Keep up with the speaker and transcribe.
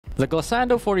The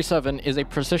𝚕𝚒𝚘 is a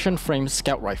precision frame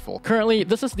scout rifle. Currently,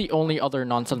 this is the only other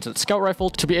non-sunset scout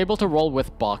rifle to be able to roll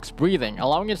with box breathing,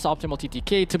 allowing its optimal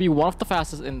TTK to be one of the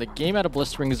fastest in the game at a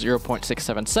blistering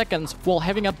 0.67 seconds, while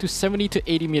having up to 70 to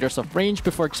 80 meters of range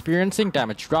before experiencing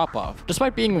damage drop-off.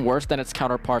 Despite being worse than its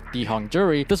counterpart, the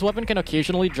𝚘𝚜𝚜, this weapon can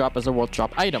occasionally drop as a world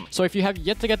drop item, so if you have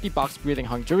yet to get the box breathing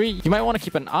𝚘𝚜𝚜, you might want to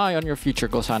keep an eye on your future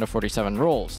𝚕𝚜𝚜 rolls.